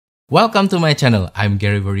Welcome to my channel, I'm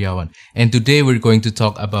Gary Wuryawan, and today we're going to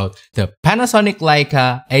talk about the Panasonic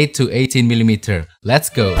Leica 8-18mm. Let's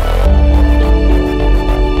go!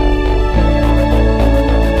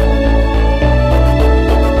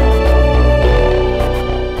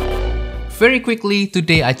 Very quickly,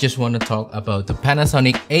 today I just want to talk about the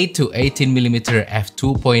Panasonic 8-18mm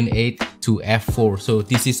f2.8 to f4. So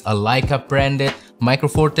this is a Leica branded micro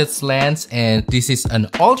four thirds lens, and this is an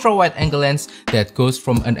ultra wide angle lens that goes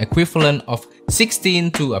from an equivalent of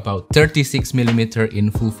 16 to about 36mm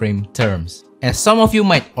in full frame terms. As some of you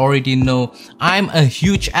might already know, I'm a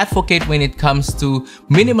huge advocate when it comes to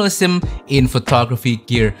minimalism in photography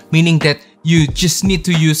gear, meaning that you just need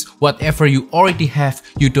to use whatever you already have.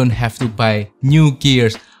 You don't have to buy new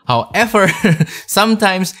gears. However,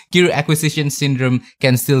 sometimes gear acquisition syndrome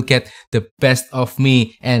can still get the best of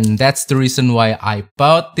me, and that's the reason why I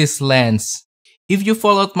bought this lens. If you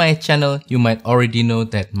followed my channel, you might already know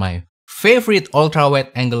that my favorite ultra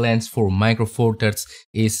wide angle lens for micro four thirds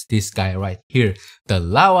is this guy right here, the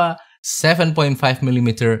Leica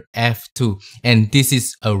 7.5mm f2, and this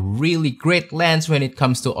is a really great lens when it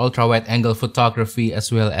comes to ultra wide angle photography,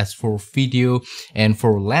 as well as for video and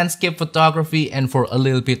for landscape photography and for a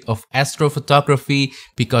little bit of astrophotography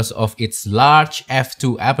because of its large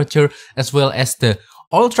f2 aperture, as well as the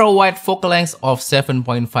ultra wide focal length of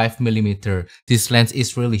 7.5mm. This lens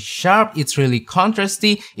is really sharp, it's really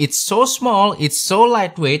contrasty, it's so small, it's so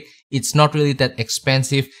lightweight, it's not really that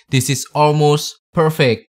expensive. This is almost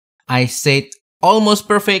perfect. I said almost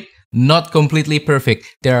perfect, not completely perfect.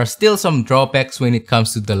 There are still some drawbacks when it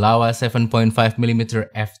comes to the Leica 7.5mm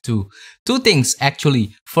f2. Two things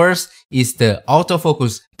actually. First is the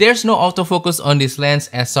autofocus. There's no autofocus on this lens,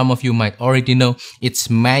 as some of you might already know. It's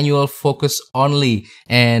manual focus only,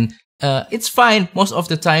 and it's fine most of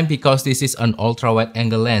the time because this is an ultra wide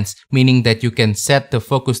angle lens, meaning that you can set the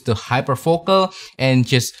focus to hyperfocal and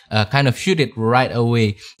just kind of shoot it right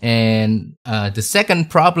away. And the second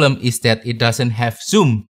problem is that it doesn't have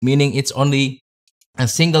zoom, meaning it's only a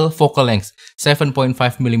single focal length,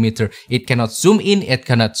 7.5mm. It cannot zoom in, it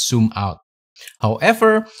cannot zoom out.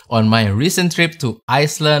 However, on my recent trip to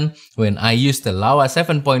Iceland, when I used the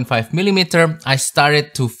Leica 7.5mm, I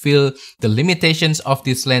started to feel the limitations of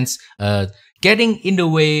this lens getting in the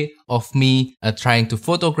way of me trying to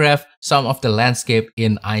photograph some of the landscape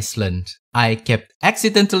in Iceland. I kept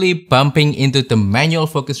accidentally bumping into the manual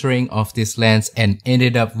focus ring of this lens and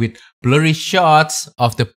ended up with blurry shots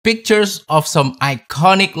of the pictures of some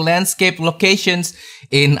iconic landscape locations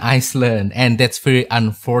in Iceland, and that's very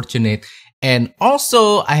unfortunate. And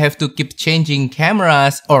also, I have to keep changing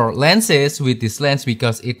cameras or lenses with this lens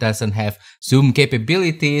because it doesn't have zoom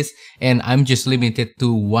capabilities, and I'm just limited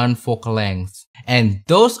to one focal length. And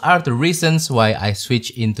those are the reasons why I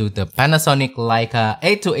switched into the Panasonic Leica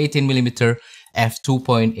 8-18mm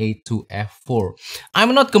f2.8 to f4.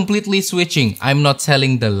 I'm not completely switching. I'm not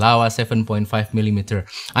selling the Leica 7.5mm.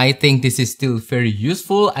 I think this is still very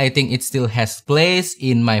useful. I think it still has place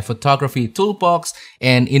in my photography toolbox,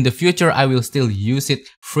 and in the future I will still use it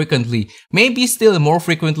frequently. Maybe still more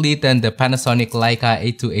frequently than the Panasonic Leica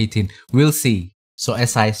 8-18. We'll see. So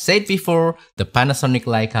as I said before, the Panasonic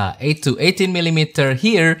Leica 8-18mm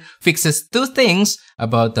here fixes two things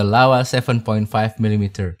about the Leica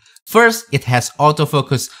 7.5mm. First, it has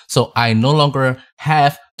autofocus, so I no longer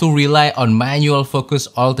have to rely on manual focus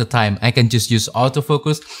all the time. I can just use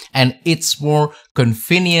autofocus, and it's more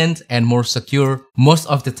convenient and more secure most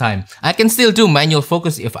of the time. I can still do manual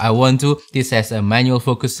focus if I want to. This has a manual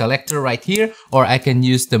focus selector right here, or I can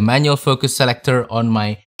use the manual focus selector on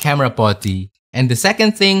my camera body. And the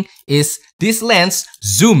second thing is this lens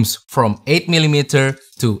zooms from 8mm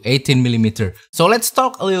to 18mm. So let's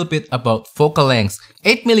talk a little bit about focal length.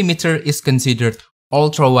 8mm is considered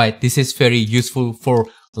ultra wide. This is very useful for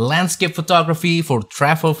landscape photography, for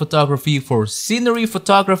travel photography, for scenery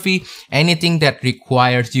photography, anything that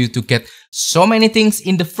requires you to get so many things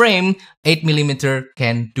in the frame. 8mm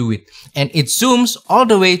can do it, and it zooms all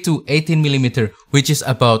the way to 18mm, which is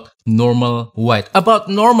about normal wide. About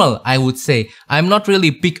normal, I would say. I'm not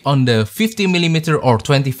really big on the 50mm or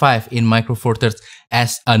 25 in micro four thirds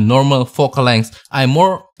as a normal focal length. I'm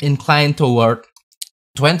more inclined toward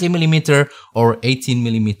 20mm or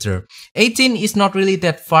 18mm. 18 is not really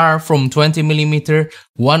that far from 20mm,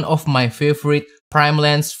 one of my favorite prime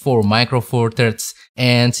lens for micro four thirds.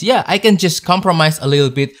 And yeah, I can just compromise a little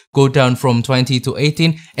bit, go down from 20 to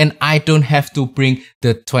 18, and I don't have to bring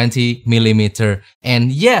the 20mm.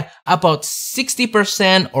 And yeah, about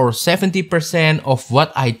 60% or 70% of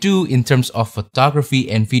what I do in terms of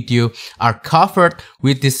photography and video are covered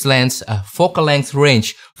with this lens focal length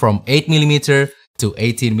range from 8mm to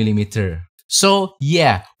 18mm. So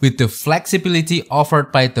yeah, with the flexibility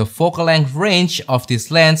offered by the focal length range of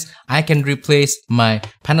this lens, I can replace my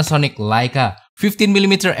Panasonic Leica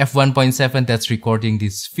 15mm f1.7 that's recording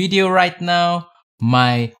this video right now,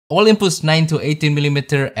 my Olympus 9 to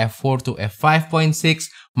 18mm f4 to f5.6,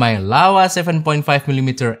 my Laowa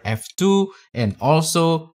 7.5mm f2, and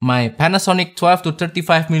also my Panasonic 12 to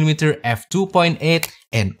 35mm f2.8,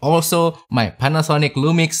 and also my Panasonic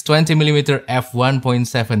Lumix 20mm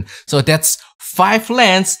f1.7. So that's 5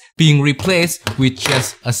 lenses being replaced with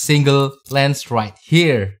just a single lens right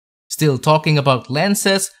here. Still talking about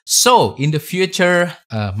lenses, so in the future,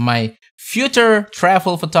 my future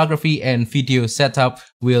travel photography and video setup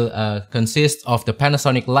will consist of the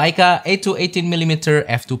Panasonic Leica 8-18mm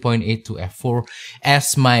f2.8 to f4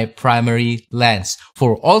 as my primary lens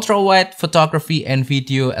for ultra-wide photography and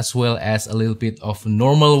video, as well as a little bit of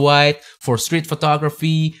normal wide for street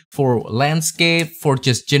photography, for landscape, for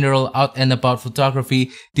just general out and about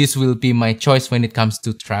photography. This will be my choice when it comes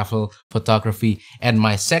to travel photography. And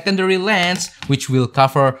my secondary lens, which will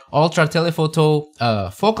cover ultra telephoto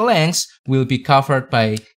focal lengths, will be covered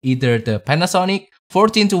by either the Panasonic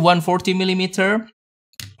 14 to 140mm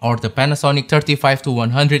or the Panasonic 35 to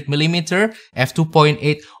 100mm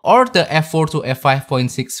f2.8 or the f4 to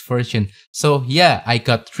f5.6 version. So yeah, I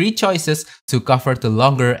got 3 choices to cover the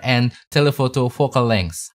longer and telephoto focal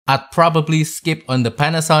lengths. I'd probably skip on the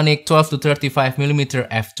Panasonic 12 to 35mm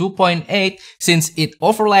f2.8 since it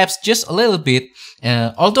overlaps just a little bit.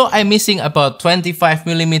 Although I'm missing about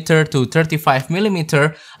 25mm to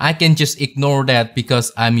 35mm, I can just ignore that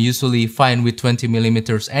because I'm usually fine with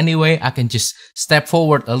 20mm anyway. I can just step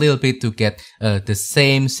forward a little bit to get the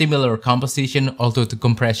same similar composition, although the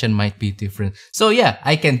compression might be different. So yeah,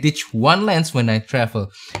 I can ditch one lens when I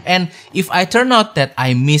travel. And if I turn out that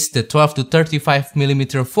I miss the 12 to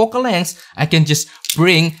 35mm focal length, I can just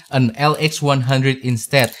bring an LX100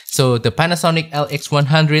 instead. So the Panasonic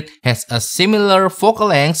LX100 has a similar focal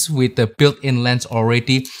length with the built-in lens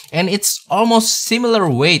already, and it's almost similar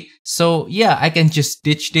weight. So yeah, I can just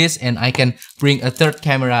ditch this and I can bring a third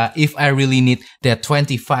camera if I really need that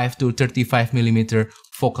 25 to 35mm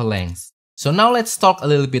focal length. So now let's talk a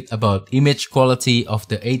little bit about image quality of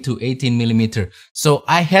the 8-18mm. So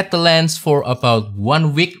I had the lens for about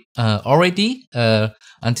 1 week already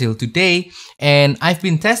until today, and I've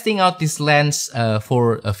been testing out this lens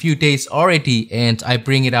for a few days already, and I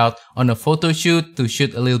bring it out on a photo shoot to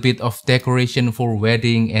shoot a little bit of decoration for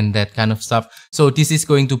wedding and that kind of stuff. So this is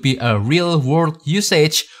going to be a real world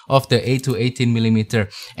usage of the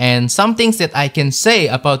 8-18mm. And some things that I can say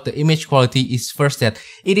about the image quality is first that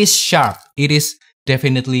it is sharp. It is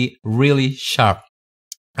definitely really sharp.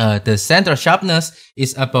 The center sharpness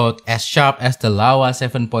is about as sharp as the Laowa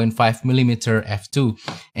 7.5mm f2.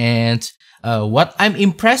 And what I'm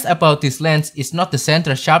impressed about this lens is not the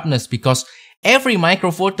center sharpness, because every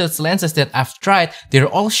Micro Four Thirds lenses that I've tried, they're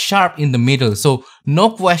all sharp in the middle. So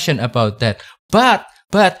no question about that. But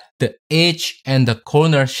the edge and the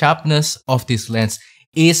corner sharpness of this lens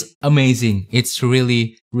is amazing. It's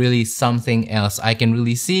really something else. I can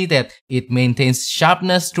really see that it maintains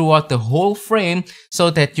sharpness throughout the whole frame, so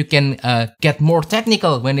that you can get more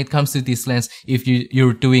technical when it comes to this lens. If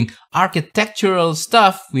you're doing architectural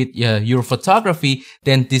stuff with your photography,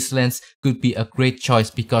 then this lens could be a great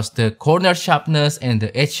choice, because the corner sharpness and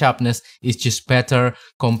the edge sharpness is just better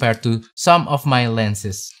compared to some of my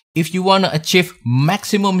lenses. If you want to achieve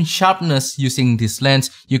maximum sharpness using this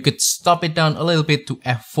lens, you could stop it down a little bit to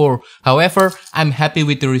f4. However, I'm happy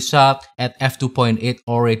with the result at f2.8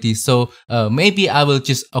 already. So maybe I will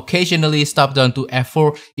just occasionally stop down to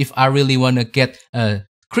f4 if I really want to get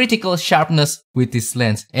critical sharpness with this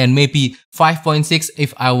lens, and maybe 5.6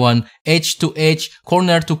 if I want edge to edge,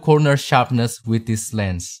 corner to corner sharpness with this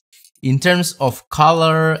lens. In terms of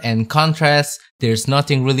color and contrast, there's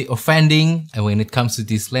nothing really offending when it comes to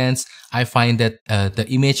this lens. I find that the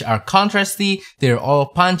images are contrasty, they're all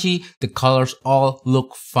punchy, the colors all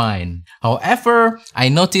look fine. However, I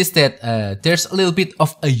noticed that there's a little bit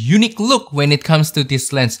of a unique look when it comes to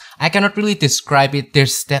this lens. I cannot really describe it.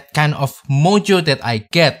 There's that kind of mojo that I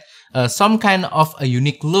get, some kind of a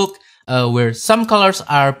unique look where some colors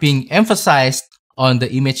are being emphasized on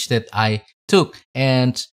the image that I took.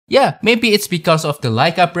 And yeah, maybe it's because of the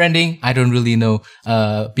Leica branding, I don't really know,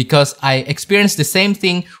 because I experienced the same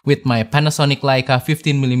thing with my Panasonic Leica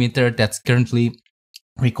 15mm that's currently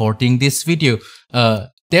recording this video.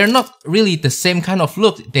 They're not really the same kind of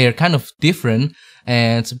look, they're kind of different.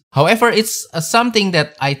 And however, it's something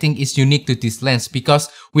that I think is unique to this lens, because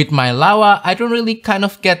with my Laowa, I don't really kind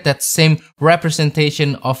of get that same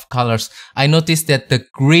representation of colors. I noticed that the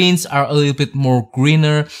greens are a little bit more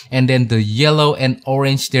greener, and then the yellow and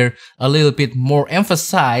orange, they're a little bit more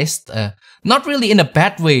emphasized. Not really in a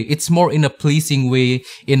bad way, it's more in a pleasing way,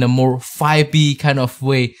 in a more vibey kind of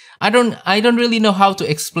way. I don't really know how to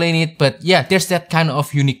explain it, but yeah, there's that kind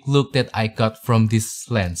of unique look that I got from this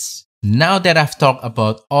lens. Now that I've talked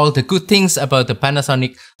about all the good things about the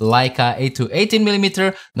Panasonic Leica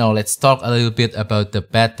 8-18mm, now let's talk a little bit about the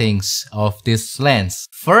bad things of this lens.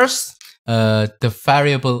 First, the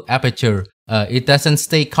variable aperture. It doesn't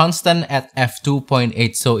stay constant at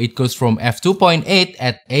f2.8, so it goes from f2.8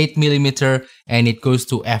 at 8mm and it goes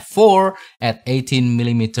to f4 at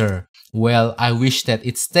 18mm. Well, I wish that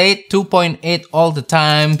it stayed 2.8 all the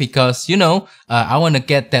time, because, you know, I want to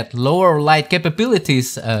get that lower light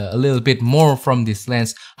capabilities a little bit more from this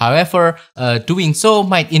lens. However, doing so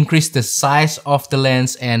might increase the size of the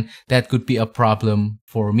lens, and that could be a problem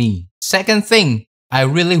for me. Second thing, I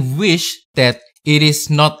really wish that it is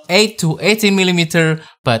not 8-18mm,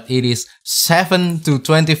 but it is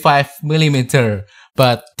 7-25mm.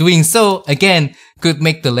 But doing so, again, could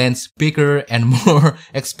make the lens bigger and more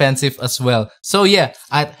expensive as well. So yeah,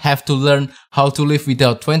 I'd have to learn how to live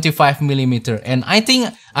without 25mm. And I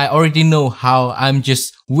think I already know how. I'm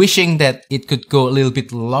just wishing that it could go a little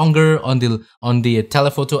bit longer on the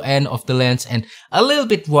telephoto end of the lens, and a little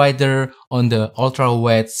bit wider on the ultra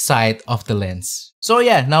wide side of the lens. So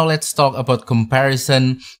yeah, now let's talk about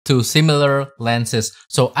comparison to similar lenses.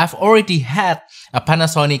 So I've already had a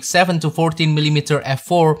Panasonic 7-14mm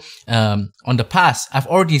f4 on the past. I've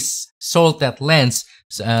already sold that lens.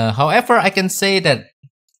 However, I can say that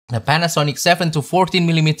the Panasonic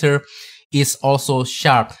 7-14mm is also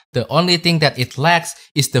sharp. The only thing that it lacks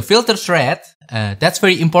is the filter thread. That's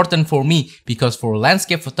very important for me, because for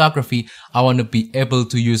landscape photography, I want to be able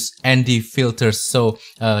to use ND filters. So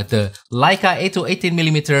the Leica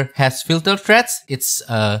 8-18mm has filter threads. It's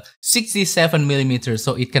 67mm,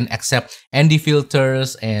 so it can accept ND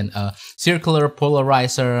filters and circular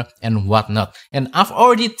polarizer and whatnot. And I've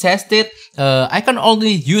already tested. I can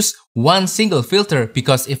only use one single filter,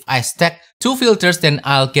 because if I stack two filters, then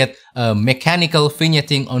I'll get mechanical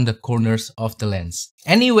vignetting on the corners of the lens.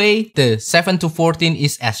 Anyway, the 7-14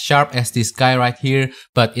 is as sharp as this guy right here,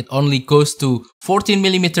 but it only goes to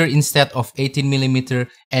 14mm instead of 18mm,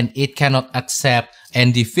 and it cannot accept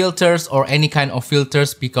ND filters or any kind of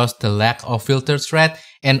filters because the lack of filter thread.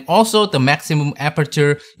 And also the maximum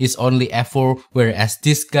aperture is only f4, whereas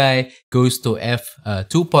this guy goes to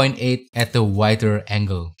f2.8 at the wider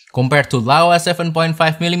angle. Compared to Laowa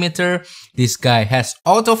 7.5mm, this guy has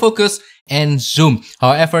autofocus and zoom.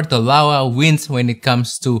 However, the Laowa wins when it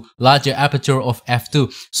comes to larger aperture of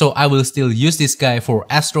f2. So I will still use this guy for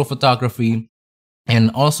astrophotography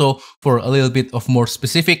and also for a little bit of more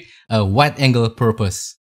specific wide angle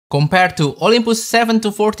purpose. Compared to Olympus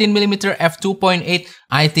 7-14mm f2.8,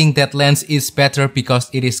 I think that lens is better because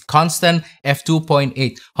it is constant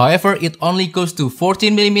f2.8. However, it only goes to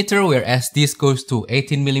 14mm, whereas this goes to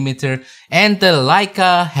 18mm. And the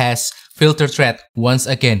Leica has filter thread. Once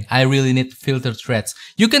again, I really need filter threads.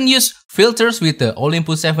 You can use filters with the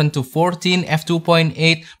Olympus 7-14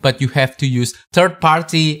 f2.8, but you have to use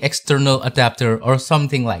third-party external adapter or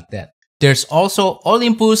something like that. There's also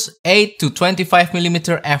Olympus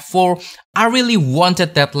 8-25mm f4. I really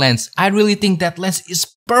wanted that lens. I really think that lens is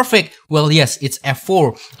perfect. Well, yes, it's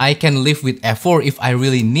f4. I can live with f4 if I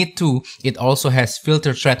really need to. It also has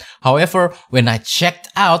filter thread. However, when I checked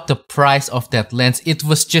out the price of that lens, it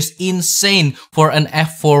was just insane for an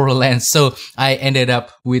f4 lens. So I ended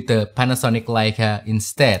up with the Panasonic Leica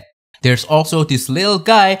instead. There's also this little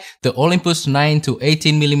guy, the Olympus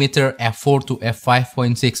 9-18mm f4 to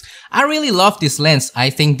f5.6. I really love this lens. I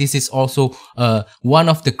think this is also one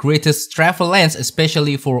of the greatest travel lens,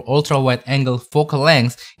 especially for ultra wide angle focal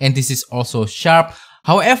length, and this is also sharp.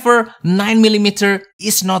 However, 9mm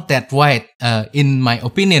is not that wide, in my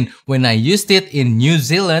opinion. When I used it in New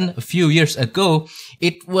Zealand a few years ago,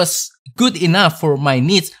 it was good enough for my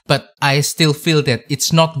needs, but I still feel that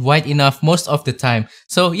it's not wide enough most of the time.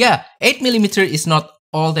 So yeah, 8mm is not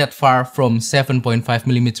all that far from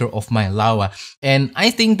 7.5mm of my Laowa. And I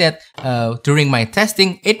think that during my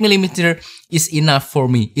testing, 8mm is enough for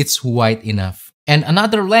me. It's wide enough. And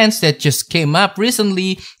another lens that just came up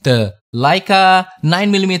recently, the Leica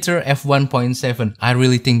 9mm f1.7. I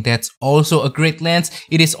really think that's also a great lens.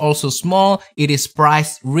 It is also small, it is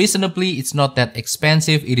priced reasonably, it's not that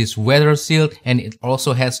expensive, it is weather sealed, and it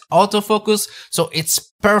also has autofocus, so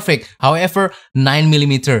it's perfect. However,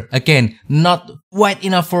 9mm, again, not wide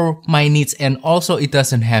enough for my needs, and also it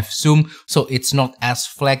doesn't have zoom, so it's not as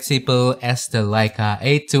flexible as the Leica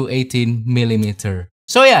 8-18mm.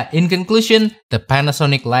 So yeah, in conclusion, the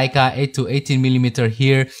Panasonic Leica 8-18mm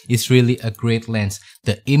here is really a great lens.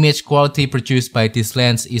 The image quality produced by this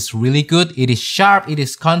lens is really good. It is sharp, it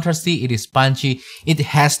is contrasty, it is punchy, it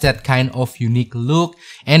has that kind of unique look.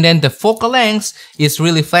 And then the focal length is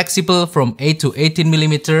really flexible from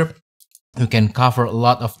 8-18mm. You can cover a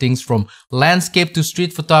lot of things from landscape to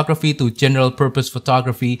street photography to general purpose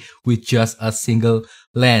photography with just a single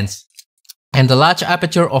lens. And the large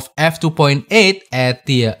aperture of f2.8 at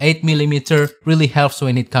the 8mm really helps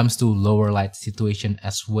when it comes to lower light situation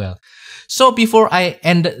as well. So before I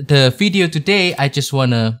end the video today, I just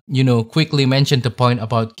wanna, quickly mention the point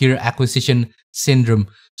about gear acquisition syndrome.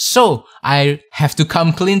 So I have to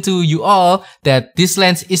come clean to you all that this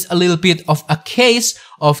lens is a little bit of a case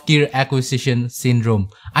of gear acquisition syndrome.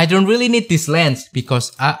 I don't really need this lens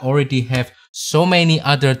because I already have so many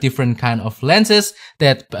other different kind of lenses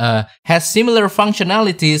that has similar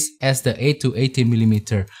functionalities as the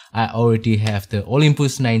 8-18mm. I already have the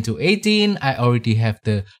Olympus 9-18, I already have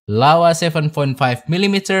the Laowa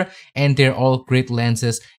 7.5mm, and they're all great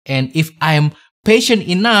lenses. And if I am patient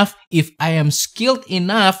enough, if I am skilled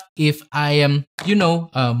enough, if I am,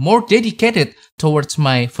 more dedicated towards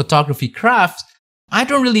my photography craft, I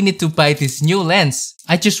don't really need to buy this new lens.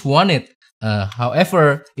 I just want it.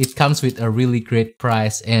 However, it comes with a really great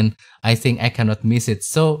price, and I think I cannot miss it.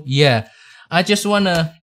 So yeah, I just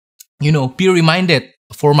wanna, be reminded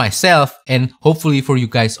for myself and hopefully for you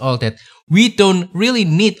guys all that we don't really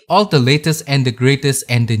need all the latest and the greatest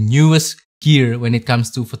and the newest gear when it comes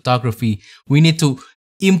to photography. We need to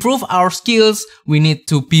improve our skills, we need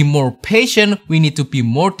to be more patient, we need to be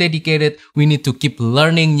more dedicated, we need to keep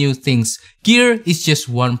learning new things. Gear is just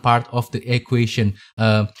one part of the equation.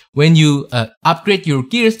 When you upgrade your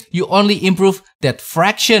gears, you only improve that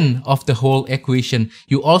fraction of the whole equation.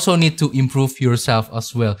 You also need to improve yourself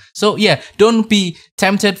as well. So yeah, don't be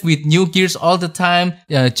tempted with new gears all the time.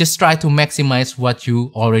 Just try to maximize what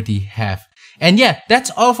you already have. And yeah,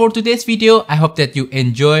 that's all for today's video. I hope that you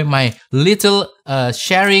enjoy my little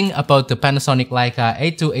sharing about the Panasonic Leica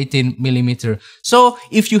 8-18mm. So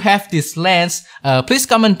if you have this lens, please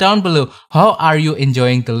comment down below how are you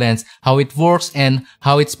enjoying the lens, how it works, and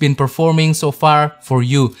how it's been performing so far for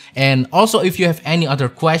you. And also if you have any other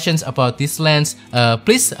questions about this lens,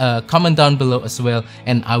 please comment down below as well,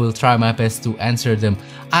 and I will try my best to answer them.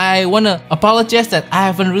 I wanna apologize that I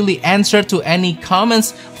haven't really answered to any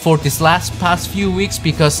comments for this past few weeks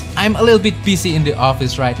because I'm a little bit busy in the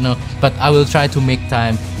office right now, but I will try to make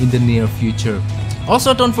time in the near future.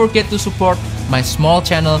 Also, don't forget to support my small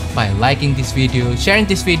channel by liking this video, sharing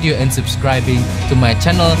this video, and subscribing to my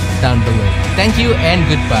channel down below. Thank you and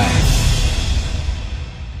goodbye.